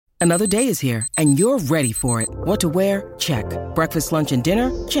Another day is here, and you're ready for it. What to wear? Check. Breakfast, lunch, and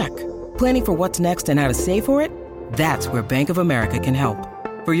dinner? Check. Planning for what's next and how to save for it? That's where Bank of America can help.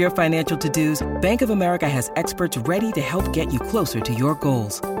 For your financial to-dos, Bank of America has experts ready to help get you closer to your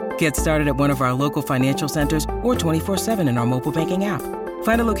goals. Get started at one of our local financial centers or 24/7 in our mobile banking app.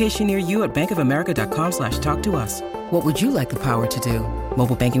 Find a location near you at bankofamerica.com/talktous. What would you like the power to do?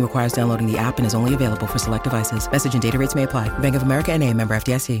 Mobile banking requires downloading the app and is only available for select devices. Message and data rates may apply. Bank of America N.A., member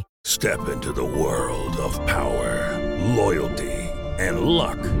FDIC. Step into the world of power, loyalty, and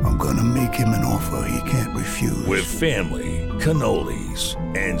luck. I'm gonna make him an offer he can't refuse. With family, cannolis,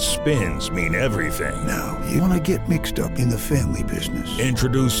 and spins mean everything. Now, you wanna get mixed up in the family business.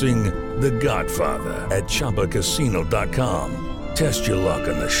 Introducing The Godfather at ChumbaCasino.com. Test your luck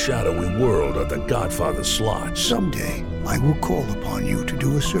in the shadowy world of The Godfather slot. Someday, I will call upon you to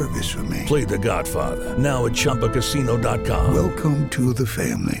do a service for me. Play The Godfather, now at ChumbaCasino.com. Welcome to the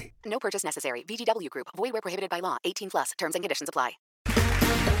family. No purchase necessary. VGW Group. Void where prohibited by law. 18+. Terms and conditions apply.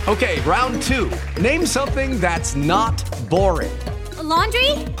 Okay, round two. Name something that's not boring. A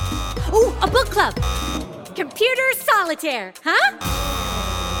laundry? Ooh, a book club. Computer solitaire, huh?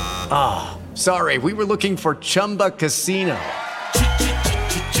 Ah, sorry. We were looking for Chumba Casino.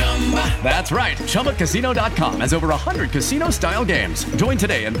 That's right. ChumbaCasino.com has over 100 casino-style games. Join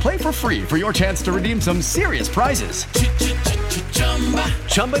today and play for free for your chance to redeem some serious prizes.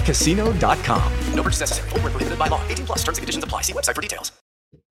 ChumbaCasino.com. No purchase necessary. Void where prohibited by law. 18+. Terms and conditions apply. See website for details.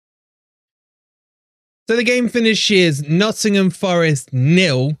 So the game finishes Nottingham Forest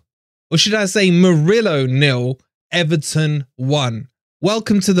 0, or should I say Murillo 0, Everton 1.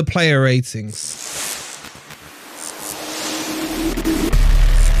 Welcome to the player ratings.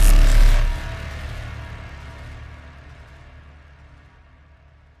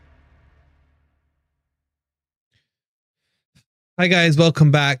 Hi guys,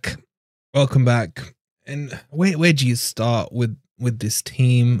 welcome back. Welcome back. And where do you start with this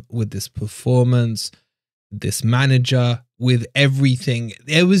team, with this performance, this manager, with everything?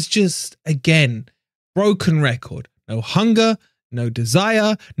 It was just, again, broken record. No hunger, no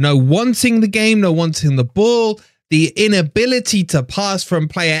desire, no wanting the game, no wanting the ball, the inability to pass from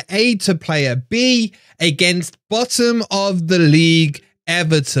player A to player B against bottom of the league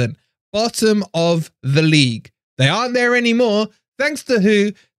Everton. Bottom of the league. They aren't there anymore. Thanks to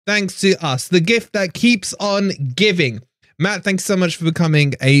who? Thanks to us. The gift that keeps on giving. Matt, thanks so much for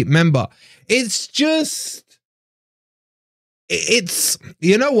becoming a member. It's just,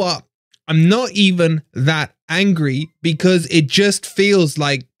 you know what? I'm not even that angry because it just feels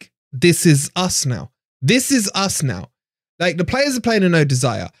like this is us now. This is us now. Like, the players are playing with no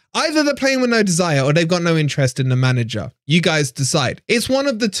desire. Either they're playing with no desire or they've got no interest in the manager. You guys decide. It's one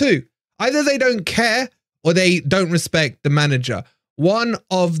of the two. Either they don't care or they don't respect the manager. One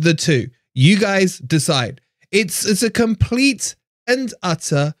of the two. You guys decide. It's a complete and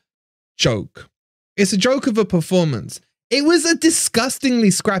utter joke. It's a joke of a performance. It was a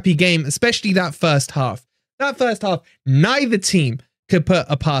disgustingly scrappy game, especially that first half. That first half, neither team could put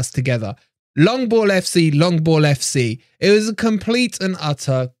a pass together. Long ball FC, long ball FC. It was a complete and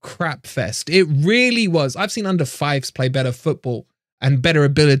utter crap fest. It really was. I've seen under fives play better football and better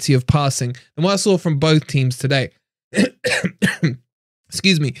ability of passing than what I saw from both teams today.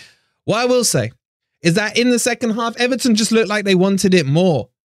 Excuse me. What I will say is that in the second half, Everton just looked like they wanted it more.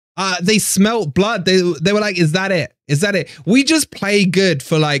 They smelt blood. They were like, is that it? Is that it? We just play good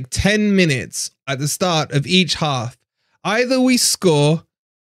for like 10 minutes at the start of each half. Either we score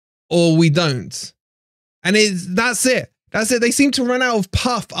or we don't. And that's it. That's it. They seem to run out of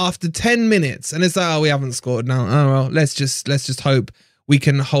puff after 10 minutes. And it's like, oh, we haven't scored now. Oh, well, let's just hope we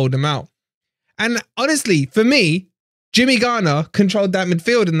can hold them out. And honestly, for me, Jimmy Garner controlled that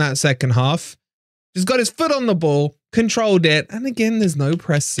midfield in that second half. Just got his foot on the ball, controlled it. And again, there's no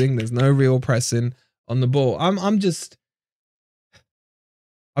pressing. There's no real pressing on the ball. I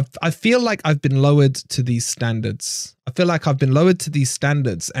feel like I've been lowered to these standards.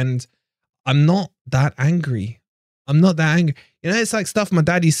 And I'm not that angry. You know, it's like stuff my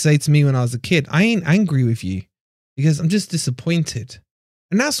dad used to say to me when I was a kid. I ain't angry with you because I'm just disappointed.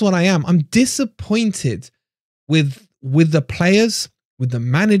 And that's what I am. I'm disappointed with the players, with the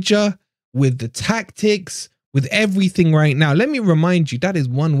manager, with the tactics, with everything right now. Let me remind you, that is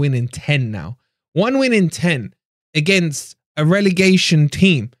 1 win in 10 now. 1 win in 10 against a relegation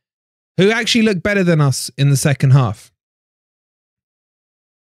team who actually looked better than us in the second half.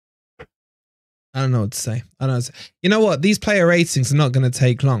 I don't know what to say. You know what? These player ratings are not going to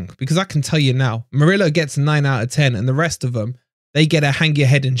take long because I can tell you now, Murillo gets 9 out of 10 and the rest of them, they get a hang your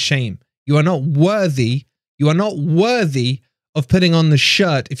head in shame. You are not worthy of putting on the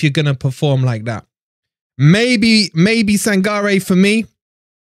shirt if you're going to perform like that. Maybe Sangare for me.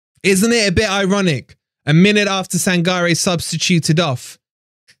 Isn't it a bit ironic? A minute after Sangare substituted off,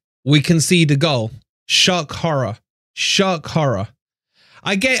 we concede a goal. Shock horror. Shock horror.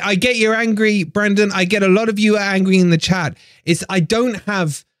 I get you're angry, Brendan. I get a lot of you are angry in the chat. I don't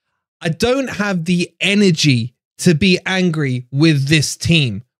have the energy to be angry with this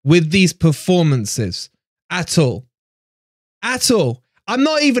team, with these performances at all. At all. I'm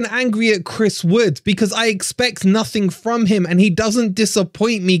not even angry at Chris Wood because I expect nothing from him and he doesn't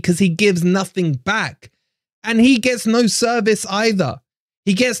disappoint me because he gives nothing back. And he gets no service either.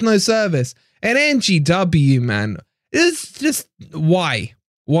 He gets no service. And NGW, man, it's just why?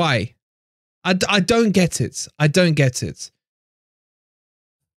 Why? I don't get it. I don't get it.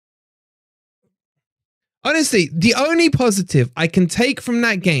 Honestly, the only positive I can take from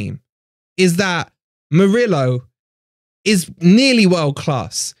that game is that Murillo is nearly world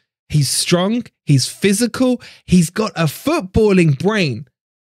class. He's strong. He's physical. He's got a footballing brain.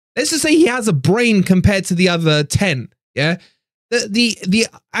 Let's just say he has a brain compared to the other 10. Yeah. The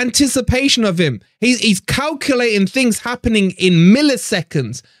anticipation of him. He's calculating things happening in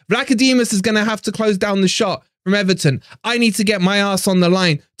milliseconds. Vlachodimos is going to have to close down the shot from Everton. I need to get my ass on the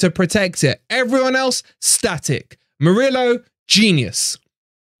line to protect it. Everyone else, static. Murillo, genius.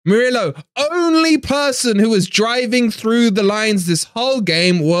 Murillo, only person who was driving through the lines this whole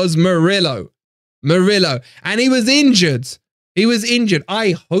game was Murillo. Murillo. And he was injured. He was injured.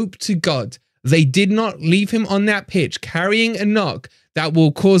 I hope to God they did not leave him on that pitch carrying a knock that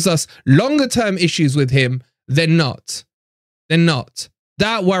will cause us longer term issues with him than not. Than not.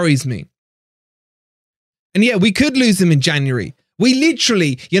 That worries me. And yeah, we could lose him in January. We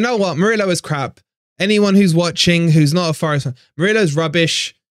literally, you know what? Murillo is crap. Anyone who's watching, who's not a Forest fan, Murillo's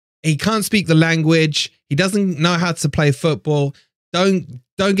rubbish. He can't speak the language. He doesn't know how to play football. Don't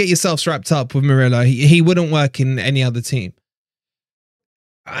get yourself wrapped up with Murillo. He wouldn't work in any other team.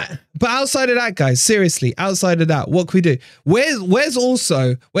 But outside of that, guys, seriously, outside of that, what can we do? Where's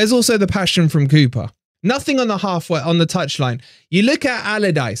also the passion from Cooper? Nothing on the halfway, on the touchline. You look at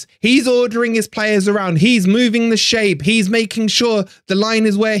Allardyce. He's ordering his players around. He's moving the shape. He's making sure the line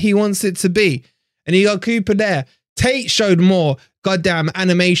is where he wants it to be. And you got Cooper there. Tate showed more goddamn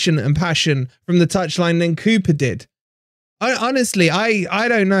animation and passion from the touchline than Cooper did. Honestly, I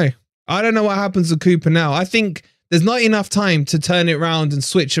don't know. I don't know what happens to Cooper now. I think there's not enough time to turn it around and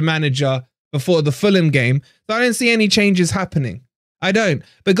switch a manager before the Fulham game. So I don't see any changes happening. I don't.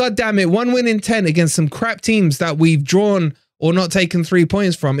 But God damn it, 1 win in 10 against some crap teams that we've drawn or not taken 3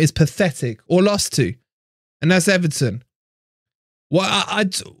 points from is pathetic, or lost to. And that's Everton.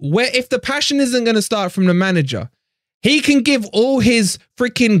 If the passion isn't going to start from the manager, he can give all his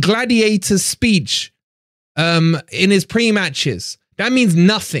freaking gladiator speech in his pre-matches. That means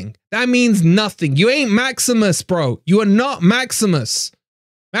nothing. That means nothing. You ain't Maximus, bro. You are not Maximus.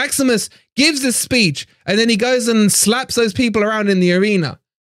 Maximus gives a speech and then he goes and slaps those people around in the arena.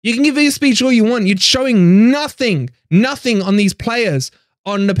 You can give your speech all you want. You're showing nothing on these players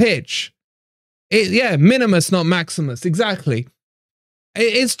on the pitch. Minimus, not Maximus. Exactly.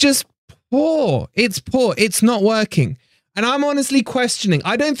 It's just poor. It's poor. It's not working. And I'm honestly questioning.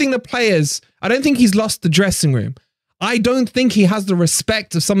 I don't think he's lost the dressing room. I don't think he has the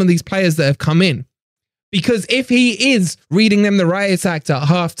respect of some of these players that have come in. Because if he is reading them the riot act at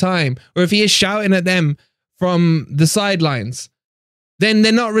half time, or if he is shouting at them from the sidelines, then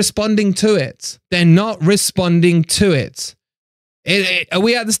they're not responding to it. They're not responding to it. Are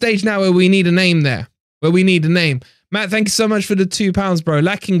we at the stage now where we need a name there? Where we need a name? Matt, thank you so much for the £2, bro.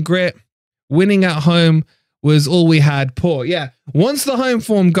 Lacking grit, winning at home was all we had. Poor. Yeah. Once the home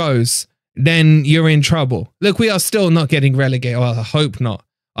form goes, then you're in trouble. Look, we are still not getting relegated. Well, I hope not.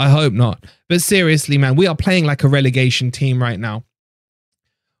 I hope not. But seriously, man, we are playing like a relegation team right now.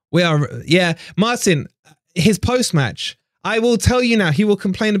 We are, yeah. Martin, his post-match, I will tell you now, he will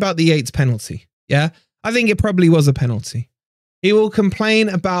complain about the Yates penalty. Yeah? I think it probably was a penalty. He will complain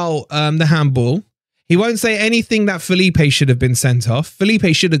about the handball. He won't say anything that Felipe should have been sent off.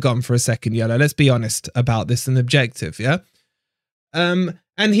 Felipe should have gone for a second yellow. Let's be honest about this and objective, yeah?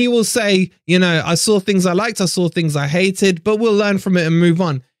 And he will say, you know, I saw things I liked, I saw things I hated, but we'll learn from it and move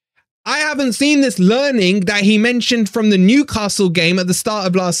on. I haven't seen this learning that he mentioned from the Newcastle game at the start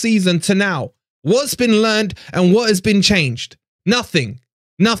of last season to now. What's been learned and what has been changed? Nothing.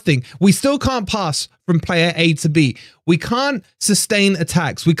 Nothing. We still can't pass from player A to B. We can't sustain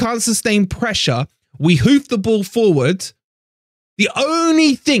attacks. We can't sustain pressure. We hoof the ball forward. The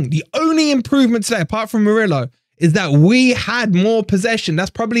only improvement today, apart from Murillo, is that we had more possession. That's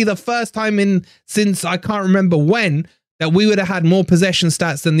probably the first time since I can't remember when that we would have had more possession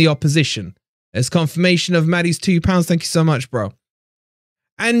stats than the opposition. There's confirmation of Maddie's £2. Thank you so much, bro.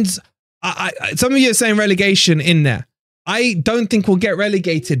 And some of you are saying relegation in there. I don't think we'll get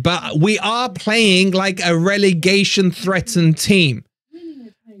relegated, but we are playing like a relegation threatened team.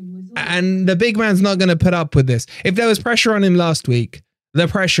 And the big man's not going to put up with this. If there was pressure on him last week, the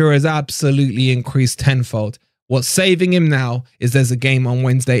pressure has absolutely increased tenfold. What's saving him now is there's a game on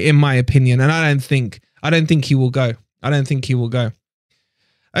Wednesday, in my opinion, and I don't think he will go. I don't think he will go.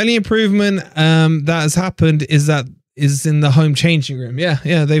 Only improvement that has happened is in the home changing room. Yeah,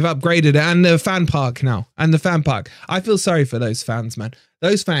 they've upgraded it, and the fan park now, and the fan park. I feel sorry for those fans, man.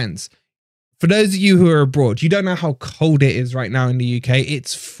 Those fans. For those of you who are abroad, you don't know how cold it is right now in the UK.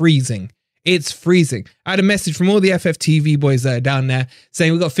 It's freezing. It's freezing. I had a message from all the FFTV boys that are down there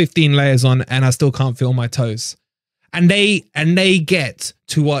saying we've got 15 layers on and I still can't feel my toes. And they get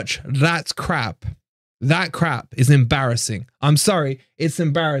to watch that crap. That crap is embarrassing. I'm sorry, it's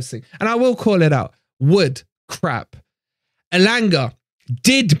embarrassing. And I will call it out. Wood crap. Elanga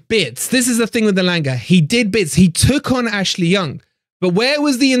did bits. This is the thing with Elanga. He did bits. He took on Ashley Young. But where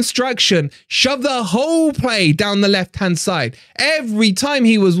was the instruction? Shove the whole play down the left-hand side. Every time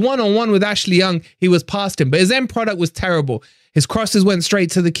he was one-on-one with Ashley Young, he was past him. But his end product was terrible. His crosses went straight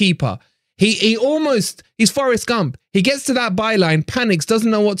to the keeper. He's Forrest Gump. He gets to that byline, panics,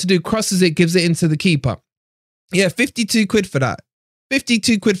 doesn't know what to do, crosses it, gives it into the keeper. Yeah, 52 quid for that.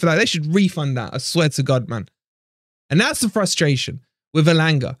 52 quid for that. They should refund that. I swear to God, man. And that's the frustration with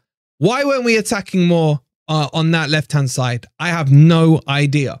Elanga. Why weren't we attacking more on that left-hand side? I have no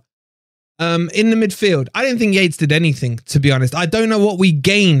idea. In the midfield, I didn't think Yates did anything, to be honest. I don't know what we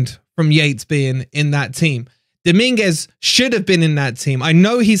gained from Yates being in that team. Dominguez should have been in that team. I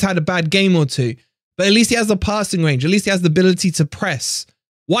know he's had a bad game or two, but at least he has the passing range. At least he has the ability to press.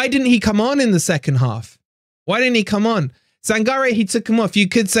 Why didn't he come on in the second half? Why didn't he come on? Sangare, he took him off. You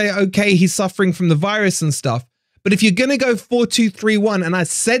could say, okay, he's suffering from the virus and stuff. But if you're going to go 4-2-3-1, and I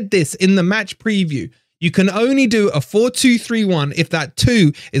said this in the match preview, you can only do a 4-2-3-1 if that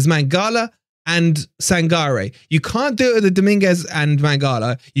 2 is Mangala and Sangare. You can't do it with the Dominguez and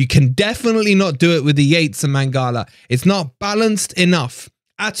Mangala. You can definitely not do it with the Yates and Mangala. It's not balanced enough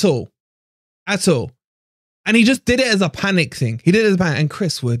at all. At all. And he just did it as a panic thing. He did it as a panic. And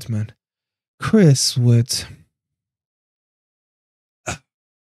Chris Wood, man. Chris Wood.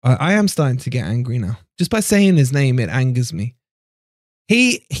 I am starting to get angry now. Just by saying his name, it angers me.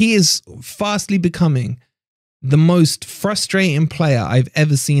 He is fastly becoming the most frustrating player I've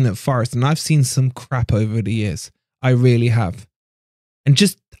ever seen at Forest. And I've seen some crap over the years. I really have. And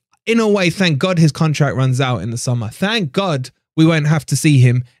just in a way, thank God his contract runs out in the summer. Thank God we won't have to see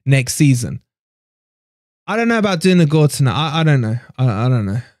him next season. I don't know about doing a gore tonight. I don't know. I don't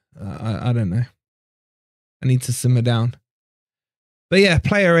know. I don't know. I need to simmer down. But yeah,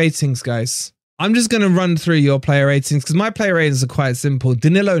 player ratings, guys. I'm just going to run through your player ratings because my player ratings are quite simple.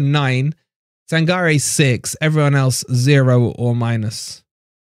 Danilo 9, Sangare 6, everyone else 0 or minus.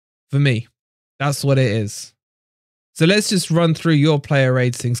 For me, that's what it is. So let's just run through your player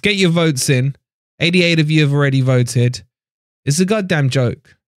ratings. Get your votes in. 88 of you have already voted. It's a goddamn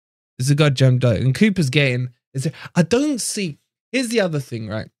joke. It's a goddamn joke. And Cooper's getting... I don't see... Here's the other thing,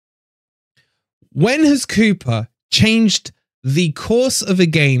 right? When has Cooper changed the course of a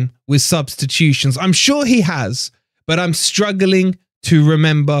game with substitutions? I'm sure he has, but I'm struggling to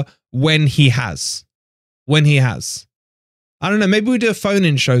remember when he has. When he has. I don't know. Maybe we do a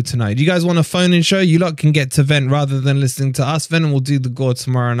phone-in show tonight. Do you guys want a phone-in show? You lot can get to Vent rather than listening to us. Vent will do the gore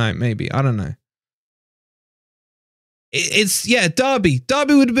tomorrow night, maybe. I don't know. Yeah, Derby.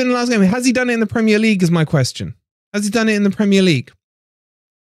 Derby would have been the last game. Has he done it in the Premier League is my question. Has he done it in the Premier League?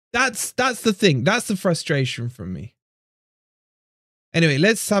 That's the thing. That's the frustration from me. Anyway,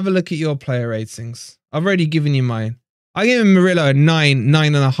 let's have a look at your player ratings. I've already given you mine. I gave him Murillo a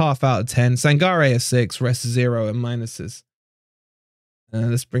 9.5 out of 10. Sangare a 6, rest 0 and minuses.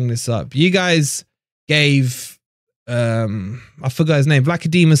 Let's bring this up. You guys gave, I forgot his name,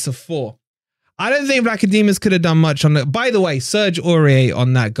 Vlachodimos a 4. I don't think Vlachodimos could have done much on that. By the way, Serge Aurier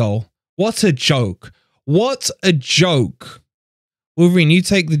on that goal. What a joke. What a joke. Wolverine, you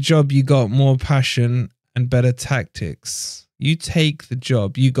take the job, you got more passion and better tactics. You take the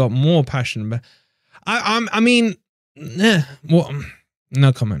job, you got more passion. I mean, what?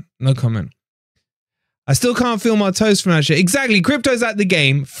 No comment. No comment. I still can't feel my toes from that shit. Exactly. Crypto's at the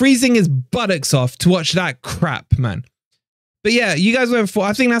game, freezing his buttocks off to watch that crap, man. But yeah, you guys went for,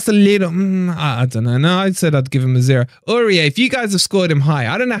 I think that's a little, I don't know. No, I said I'd give him a 0. Aurier, if you guys have scored him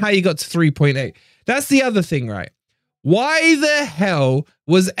high, I don't know how you got to 3.8. That's the other thing, right? Why the hell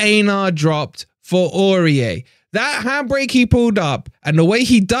was Einar dropped for Aurier? That handbrake he pulled up and the way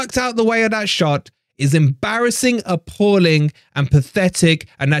he ducked out the way of that shot is embarrassing, appalling, and pathetic,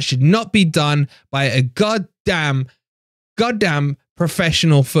 and that should not be done by a goddamn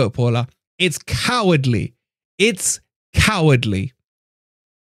professional footballer. It's cowardly. It's cowardly.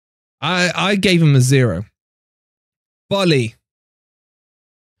 I gave him a 0. Bolly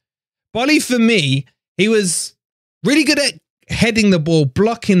for me, he was really good at heading the ball,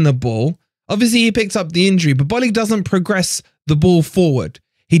 blocking the ball. Obviously, he picked up the injury, but Bolly doesn't progress the ball forward.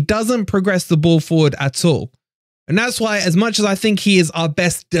 He doesn't progress the ball forward at all. And that's why, as much as I think he is our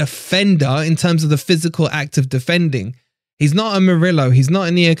best defender in terms of the physical act of defending, he's not a Murillo, he's not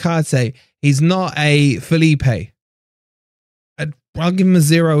a Niakate, he's not a Felipe. I'll give him a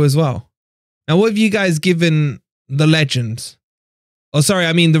 0 as well. Now, what have you guys given the legend? Oh, sorry,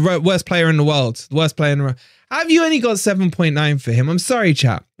 I mean the worst player in the world. The worst player in the world. Have you only got 7.9 for him? I'm sorry,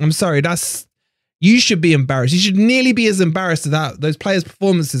 chat. I'm sorry. You should be embarrassed. You should nearly be as embarrassed about those players'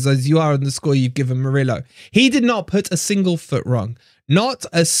 performances as you are on the score you've given Murillo. He did not put a single foot wrong. Not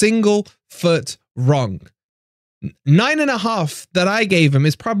a single foot wrong. 9.5 that I gave him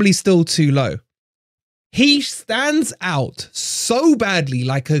is probably still too low. He stands out so badly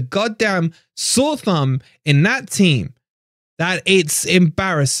like a goddamn sore thumb in that team that it's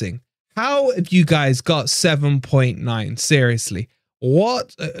embarrassing. How have you guys got 7.9? Seriously.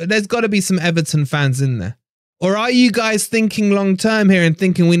 What? There's got to be some Everton fans in there. Or are you guys thinking long term here and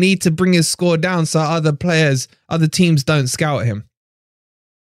thinking we need to bring his score down so other teams don't scout him?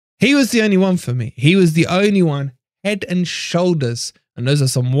 He was the only one for me. He was the only one, head and shoulders, and those are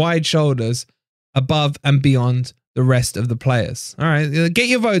some wide shoulders, above and beyond the rest of the players. All right, get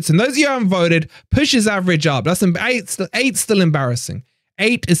your votes. And those of you who haven't voted, push his average up. That's 8 still embarrassing.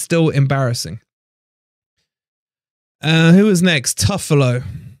 8 is still embarrassing. Who was next? Tuffalo.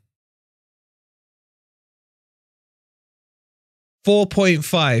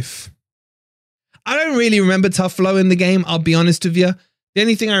 4.5. I don't really remember Tuffalo in the game, I'll be honest with you. The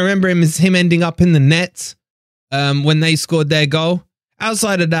only thing I remember him is him ending up in the net when they scored their goal.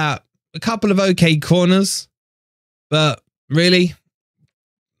 Outside of that, a couple of okay corners. But really,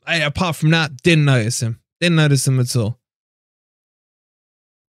 apart from that, didn't notice him. Didn't notice him at all.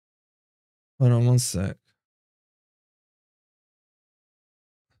 Hold on one sec.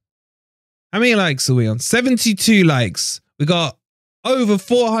 How many likes are we on? 72 likes. We got over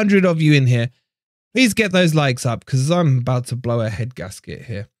 400 of you in here. Please get those likes up because I'm about to blow a head gasket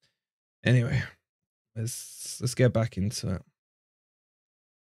here. Anyway, let's get back into it.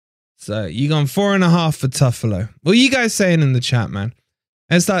 So you gone 4.5 for Tuffalo. What are you guys saying in the chat, man?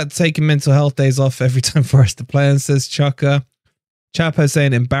 Let's start taking mental health days off every time for us to play, and says Chucker. Chapo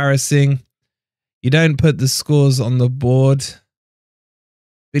saying embarrassing. You don't put the scores on the board.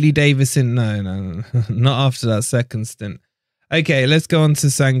 Billy Davison, no, not after that second stint. Okay, let's go on to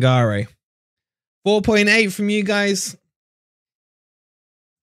Sangare. 4.8 from you guys.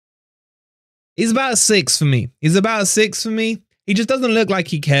 He's about 6 for me. He just doesn't look like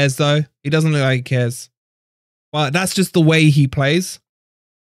he cares, though. He doesn't look like he cares. But that's just the way he plays.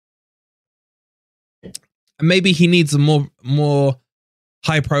 And maybe he needs a more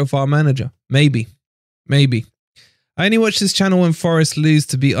high-profile manager. Maybe. I only watch this channel when Forest lose.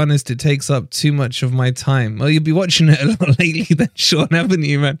 To be honest, it takes up too much of my time. Well, you'll be watching it a lot lately then, Sean, haven't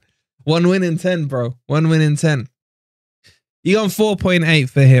you, man? 1 win in 10, bro. 1 win in 10. You got 4.8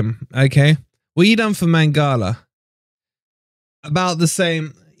 for him, okay? What you done for Mangala? About the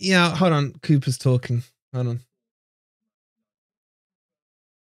same. Yeah, hold on. Cooper's talking. Hold on.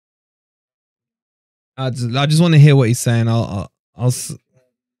 I just want to hear what he's saying.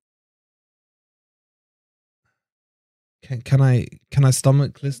 Can I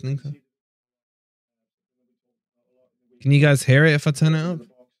stomach listening to? Can you guys hear it if I turn it up?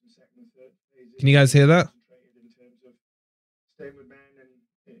 Can you guys hear that? Staying with men, and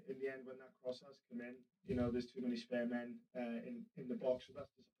in the end, when that cross has come in, you know, there's too many spare men in the box, so that's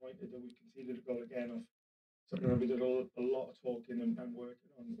disappointed that we conceded a goal again of something that we did a lot of talking and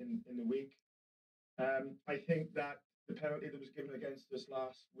working on in the week. I think that the penalty that was given against us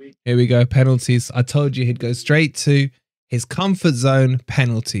last week. Here we go, penalties. I told you he'd go straight to his comfort zone,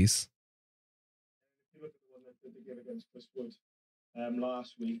 penalties. If you look at the one that they gave against Westwood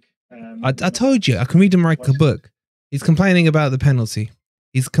last week. I told you, I can read him like a book. He's complaining about the penalty.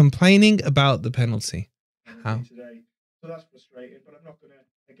 How? Today. So that's frustrating, but I'm not going to,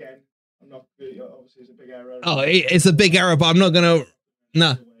 again, obviously it's a big error. Oh, it's a big error, but I'm not going to,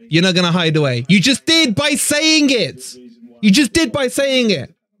 no, you're not going to hide away. You just did by saying it. Especially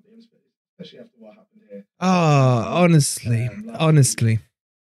after what happened here. Oh, honestly.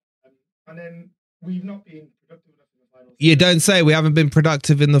 And then we've not been productive You don't say. We haven't been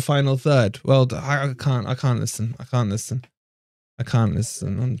productive in the final third. Well, I can't listen.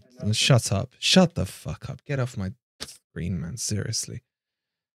 Shut up. Shut the fuck up. Get off my screen, man. Seriously.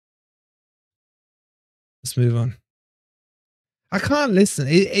 Let's move on. I can't listen.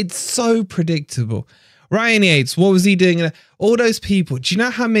 It's so predictable. Ryan Yates, what was he doing? All those people. Do you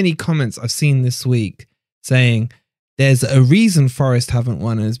know how many comments I've seen this week saying there's a reason Forest haven't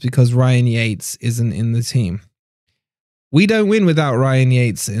won, and it's because Ryan Yates isn't in the team? We don't win without Ryan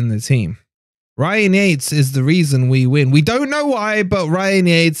Yates in the team. Ryan Yates is the reason we win. We don't know why, but Ryan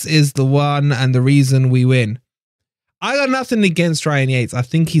Yates is the one and the reason we win. I got nothing against Ryan Yates. I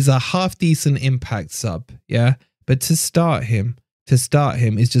think he's a half decent impact sub, yeah? But to start him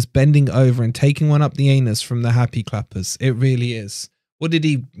is just bending over and taking one up the anus from the happy clappers. It really is. What did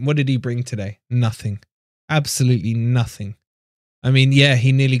he bring today? Nothing. Absolutely nothing. I mean, yeah,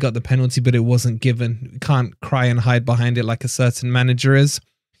 he nearly got the penalty, but it wasn't given. You can't cry and hide behind it like a certain manager is.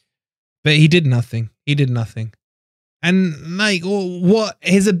 But he did nothing. And like what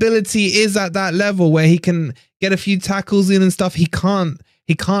his ability is at that level where he can get a few tackles in and stuff, he can't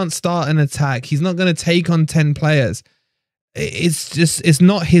start an attack. He's not going to take on 10 players. It's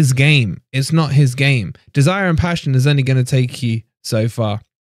not his game. It's not his game. Desire and passion is only going to take you so far.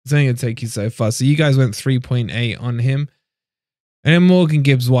 It's only going to take you so far. So you guys went 3.8 on him. And then Morgan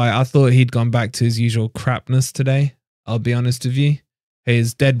Gibbs-White, I thought he'd gone back to his usual crapness today. I'll be honest with you.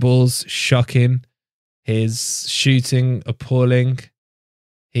 His dead balls, shocking. His shooting, appalling.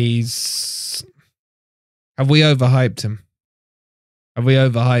 Have we overhyped him?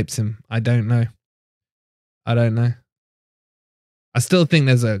 I don't know. I still think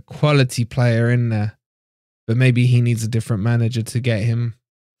there's a quality player in there, but maybe he needs a different manager to get him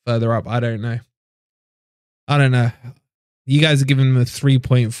further up. I don't know. You guys are giving him a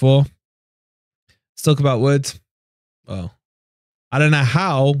 3.4. Let's talk about Wood. Well, I don't know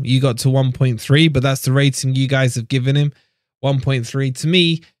how you got to 1.3, but that's the rating you guys have given him. 1.3. To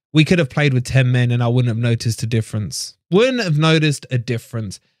me, we could have played with 10 men and I wouldn't have noticed a difference.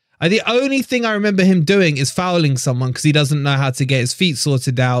 The only thing I remember him doing is fouling someone because he doesn't know how to get his feet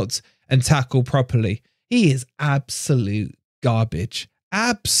sorted out and tackle properly. He is absolute garbage.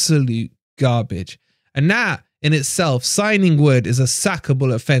 Absolute garbage. And that in itself, signing Wood is a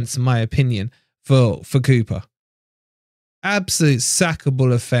sackable offence, in my opinion, for Cooper. Absolute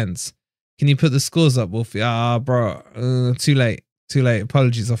sackable offence. Can you put the scores up, Wolfie? Bro. Too late.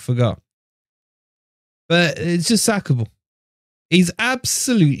 Apologies, I forgot. But it's just sackable. He's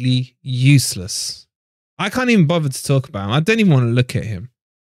absolutely useless. I can't even bother to talk about him. I don't even want to look at him.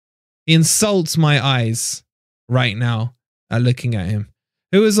 He insults my eyes right now at looking at him.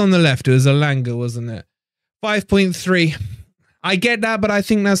 Who was on the left? It was Alanga, wasn't it? 5.3. I get that, but I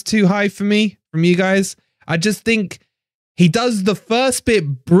think that's too high for me, from you guys. I just think he does the first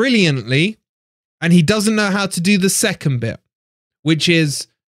bit brilliantly, and he doesn't know how to do the second bit, which is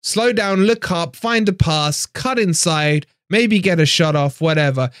slow down, look up, find a pass, cut inside, maybe get a shot off,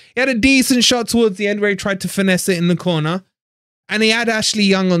 whatever. He had a decent shot towards the end where he tried to finesse it in the corner, and he had Ashley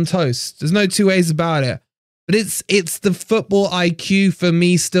Young on toast. There's no two ways about it. But it's the football IQ for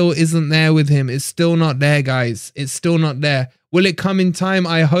me still isn't there with him. It's still not there, guys. It's still not there. Will it come in time?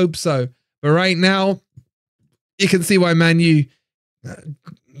 I hope so. But right now, you can see why Man U,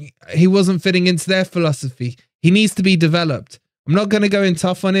 he wasn't fitting into their philosophy. He needs to be developed. I'm not going to go in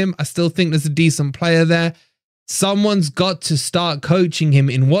tough on him. I still think there's a decent player there. Someone's got to start coaching him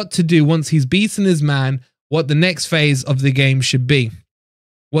in what to do once he's beaten his man, what the next phase of the game should be.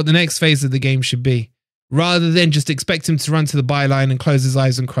 Rather than just expect him to run to the byline and close his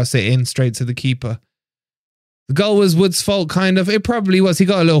eyes and cross it in straight to the keeper. The goal was Wood's fault, kind of. It probably was. He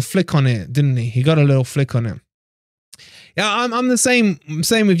got a little flick on it, didn't he? Yeah, I'm the same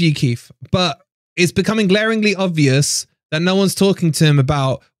with you, Keith. But it's becoming glaringly obvious that no one's talking to him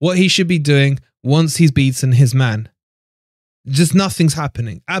about what he should be doing once he's beaten his man. Just nothing's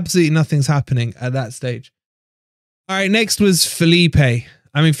happening. Absolutely nothing's happening at that stage. All right, next was Felipe.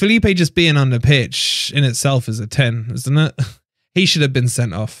 I mean, Felipe just being on the pitch in itself is a 10, isn't it? He should have been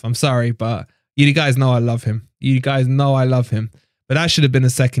sent off. I'm sorry, but you guys know I love him. But that should have been a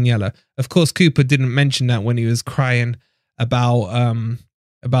second yellow. Of course, Cooper didn't mention that when he was crying about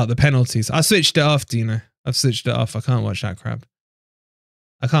the penalties. I switched it off, I've switched it off. I can't watch that crap.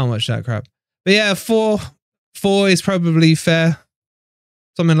 But yeah, 4 is probably fair.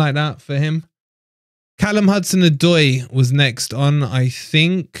 Something like that for him. Callum Hudson-Odoi was next on, I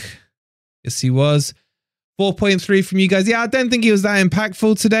think. Yes, he was. 4.3 from you guys. Yeah, I don't think he was that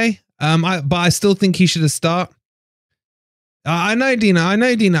impactful today. But I still think he should have started. I know, Dina. I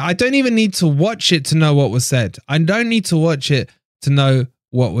know, Dina. I don't even need to watch it to know what was said. I don't need to watch it to know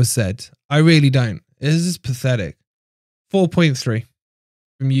what was said. I really don't. This is pathetic. 4.3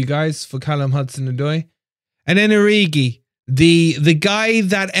 from you guys for Callum Hudson-Odoi. And then Origi, the guy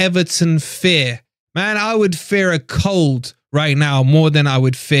that Everton fear. Man, I would fear a cold right now more than I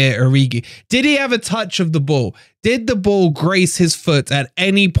would fear Origi. Did he have a touch of the ball? Did the ball grace his foot at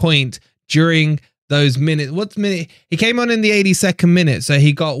any point during those minutes? What minute? He came on in the 82nd minute, so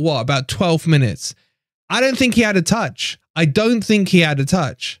he got what? About 12 minutes. I don't think he had a touch. I don't think he had a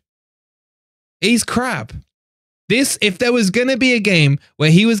touch. He's crap. This, if there was going to be a game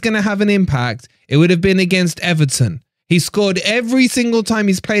where he was going to have an impact, it would have been against Everton. He scored every single time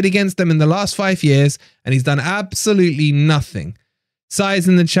he's played against them in the last 5 years, and he's done absolutely nothing. Sai's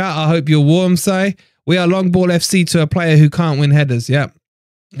in the chat. I hope you're warm, Sai. We are long ball FC to a player who can't win headers. Yep.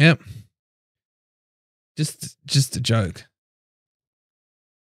 Yep. Just a joke.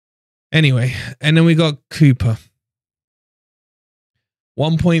 Anyway, and then we got Cooper.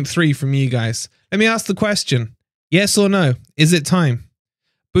 1.3 from you guys. Let me ask the question. Yes or no? Is it time?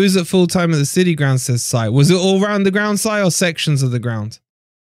 Booze at full time at the City ground, says Sai. Was it all round the ground, Sai, or sections of the ground?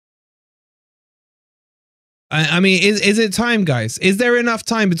 I mean, is it time, guys? Is there enough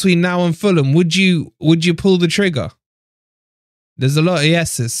time between now and Fulham? Would you pull the trigger? There's a lot of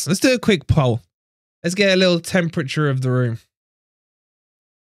yeses. Let's do a quick poll. Let's get a little temperature of the room.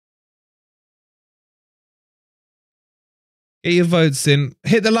 Get your votes in.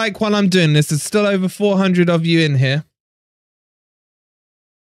 Hit the like while I'm doing this. There's still over 400 of you in here.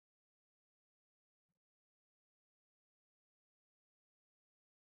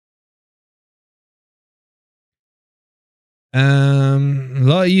 A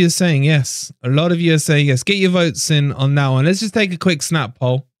lot of you are saying yes. A lot of you are saying yes. Get your votes in on that one. Let's just take a quick snap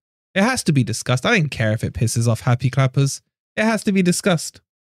poll. It has to be discussed. I don't care if it pisses off happy clappers. It has to be discussed.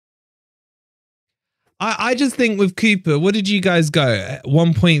 I just think with Cooper, what did you guys go?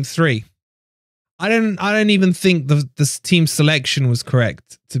 1.3. I don't even think the team selection was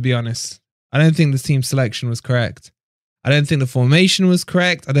correct, to be honest. I don't think the team selection was correct. I don't think the formation was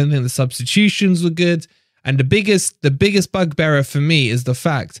correct. I don't think the substitutions were good. And the biggest bugbearer for me is the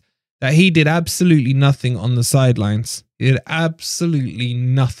fact that he did absolutely nothing on the sidelines. He did absolutely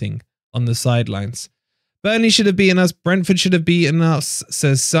nothing on the sidelines. Burnley should have beaten us. Brentford should have beaten us,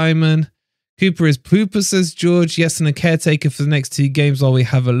 says Simon. Cooper is pooper, says George. Yes, and a caretaker for the next 2 games while we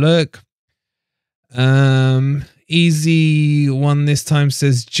have a look. Easy one this time,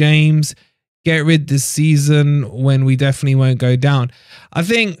 says James. Get rid this season when we definitely won't go down. I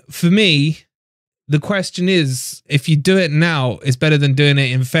think for me, the question is, if you do it now, it's better than doing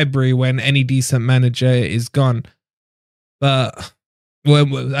it in February when any decent manager is gone. But,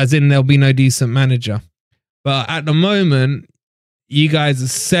 well, as in there'll be no decent manager. But at the moment, you guys are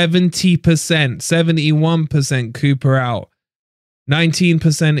 70%, 71% Cooper out,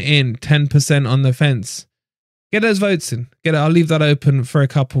 19% in, 10% on the fence. Get those votes in. Get it. I'll leave that open for a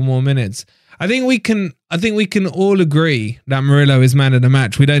couple more minutes. I think we can all agree that Murillo is man of the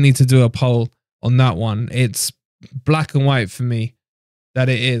match. We don't need to do a poll on that one. It's black and white for me that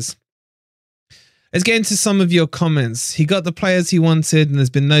it is. Let's get into some of your comments. He got the players he wanted and there's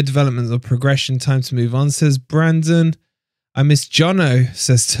been no development or progression. Time to move on, says Brandon. I miss Jono,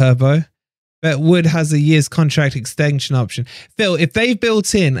 says Turbo. Bet Wood has a year's contract extension option. Phil, if they've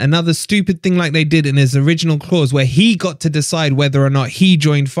built in another stupid thing like they did in his original clause where he got to decide whether or not he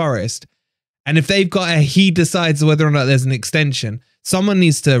joined Forest, and if they've got he decides whether or not there's an extension, someone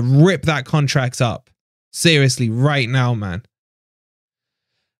needs to rip that contract up. Seriously, right now, man.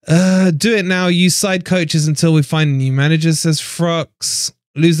 Do it now. Use side coaches until we find a new manager, says Frox.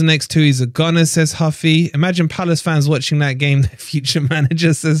 Lose the next 2, he's a goner, says Huffy. Imagine Palace fans watching that game. The future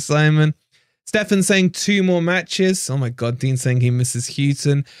manager, says Simon. Stefan saying 2 more matches. Oh my God, Dean saying he misses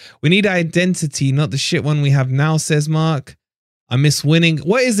Houghton. We need identity, not the shit one we have now, says Mark. I miss winning.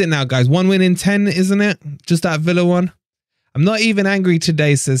 What is it now, guys? 1 win in 10, isn't it? Just that Villa one. I'm not even angry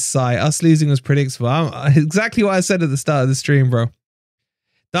today, says Sai. Us losing was predictable. Exactly what I said at the start of the stream, bro.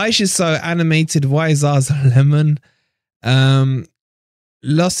 Daesh is so animated. Why is ours lemon?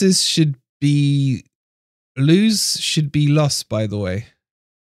 Losses should be... Lose should be lost, by the way.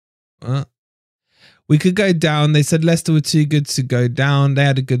 We could go down. They said Leicester were too good to go down. They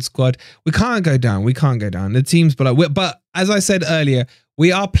had a good squad. We can't go down. We can't go down. The team's below. But as I said earlier,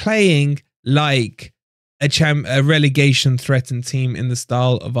 we are playing like a relegation threatened team in the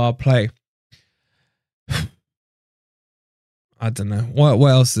style of our play. I don't know. What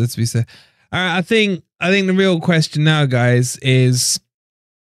else is to be said? I think the real question now, guys, is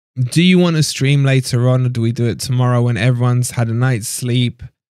do you want to stream later on, or do we do it tomorrow when everyone's had a night's sleep,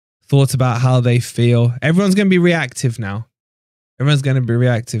 thought about how they feel? Everyone's going to be reactive now. Everyone's going to be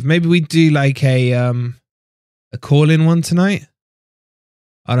reactive. Maybe we do like a call-in one tonight.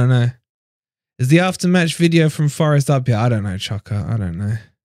 I don't know. Is the after-match video from Forest up here? I don't know, Chaka. I don't know.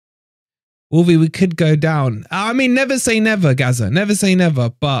 Wolvie, we could go down. I mean, never say never, Gaza. Never say never,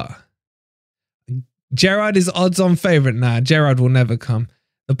 but Gerard is odds-on favourite. Nah, Gerard will never come.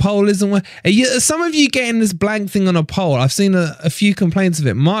 The poll isn't... Some of you getting this blank thing on a poll. I've seen a few complaints of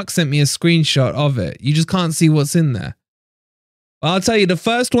it. Mark sent me a screenshot of it. You just can't see what's in there. Well, I'll tell you, the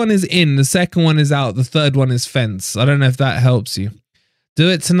first one is in, the second one is out, the third one is fence. I don't know if that helps you. Do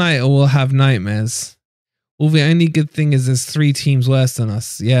it tonight or we'll have nightmares. Well, the only good thing is there's 3 teams worse than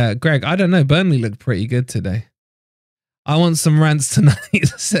us. Yeah, Greg, I don't know. Burnley looked pretty good today. I want some rants tonight,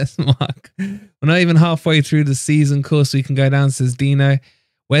 says Mark. We're not even halfway through the season. Of course, we can go down, says Dino.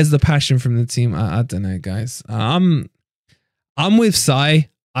 Where's the passion from the team? I don't know, guys. I'm with Sai.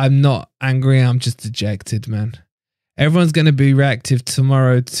 I'm not angry. I'm just dejected, man. Everyone's going to be reactive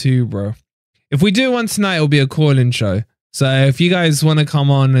tomorrow too, bro. If we do one tonight, it'll be a call-in show. So if you guys want to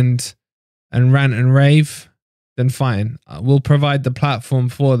come on and rant and rave, then fine. We'll provide the platform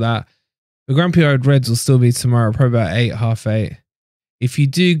for that. The Grumpy Old Reds will still be tomorrow, probably about 8, half 8. If you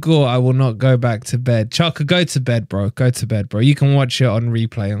do go, I will not go back to bed. Chaka, go to bed, bro. Go to bed, bro. You can watch it on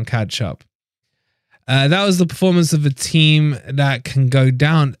replay, on catch up. That was the performance of a team that can go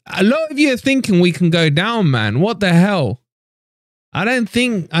down. A lot of you are thinking we can go down, man. What the hell? I don't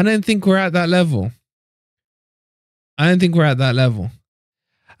think we're at that level. I don't think we're at that level.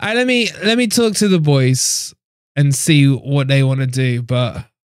 Let me talk to the boys and see what they want to do, but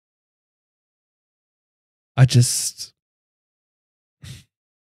I just...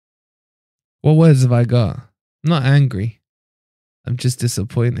 What words have I got? I'm not angry. I'm just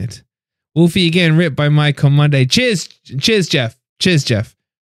disappointed. Wolfie, you're getting ripped by Mike on Monday. Cheers, Jeff. Cheers, Jeff.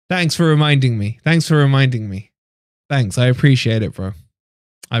 Thanks for reminding me. Thanks. I appreciate it, bro.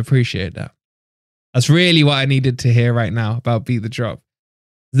 I appreciate that. That's really what I needed to hear right now about Beat the Drop.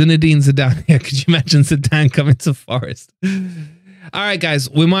 Zinedine Zidane. Yeah, could you imagine Zidane coming to Forest? All right, guys.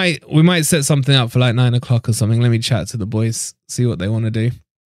 We might set something up for like 9 o'clock or something. Let me chat to the boys, see what they want to do.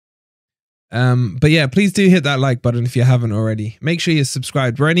 But yeah, please do hit that like button if you haven't already. Make sure you're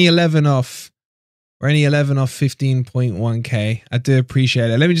subscribed. We're only 11 off. 15.1k. I do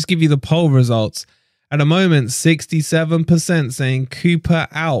appreciate it. Let me just give you the poll results. At the moment, 67% saying Cooper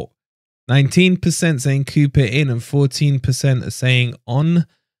out, 19% saying Cooper in, and 14% are saying on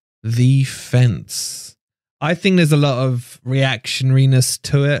the fence. I think there's a lot of reactionariness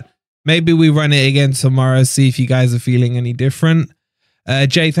to it. Maybe we run it again tomorrow, see if you guys are feeling any different.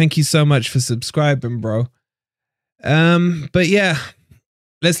 Jay, thank you so much for subscribing, bro. But yeah,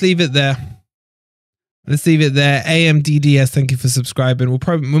 let's leave it there. AMDDS, thank you for subscribing.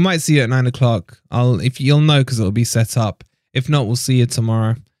 We might see you at 9 o'clock. You'll know because it'll be set up. If not, we'll see you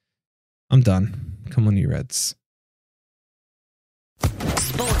tomorrow. I'm done. Come on, you Reds.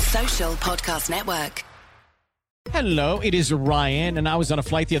 Sports Social Podcast Network. Hello, it is Ryan, and I was on a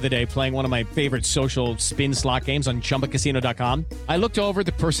flight the other day playing one of my favorite social spin slot games on ChumbaCasino.com. I looked over at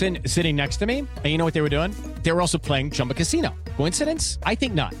the person sitting next to me, and you know what they were doing? They were also playing Chumba Casino. Coincidence? I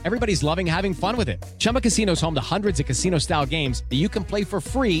think not. Everybody's loving having fun with it. Chumba Casino is home to hundreds of casino-style games that you can play for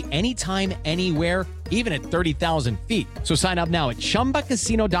free anytime, anywhere, even at 30,000 feet. So sign up now at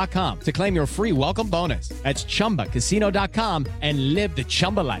ChumbaCasino.com to claim your free welcome bonus. That's ChumbaCasino.com and live the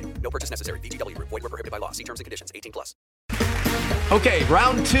Chumba life. No purchase necessary. VGW. Void where prohibited by law. See terms and conditions. 18+. Okay,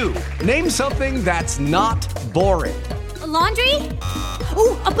 round 2. Name something that's not boring. A laundry?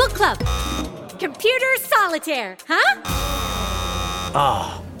 Ooh, a book club. Computer solitaire, huh?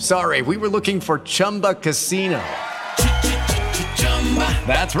 Ah, sorry. We were looking for Chumba Casino.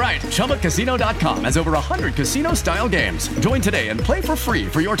 That's right. ChumbaCasino.com has over 100 casino-style games. Join today and play for free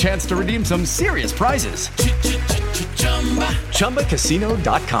for your chance to redeem some serious prizes.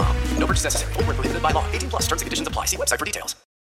 ChumbaCasino.com. No purchase necessary. Void where prohibited by law. 18+. Terms and conditions apply. See website for details.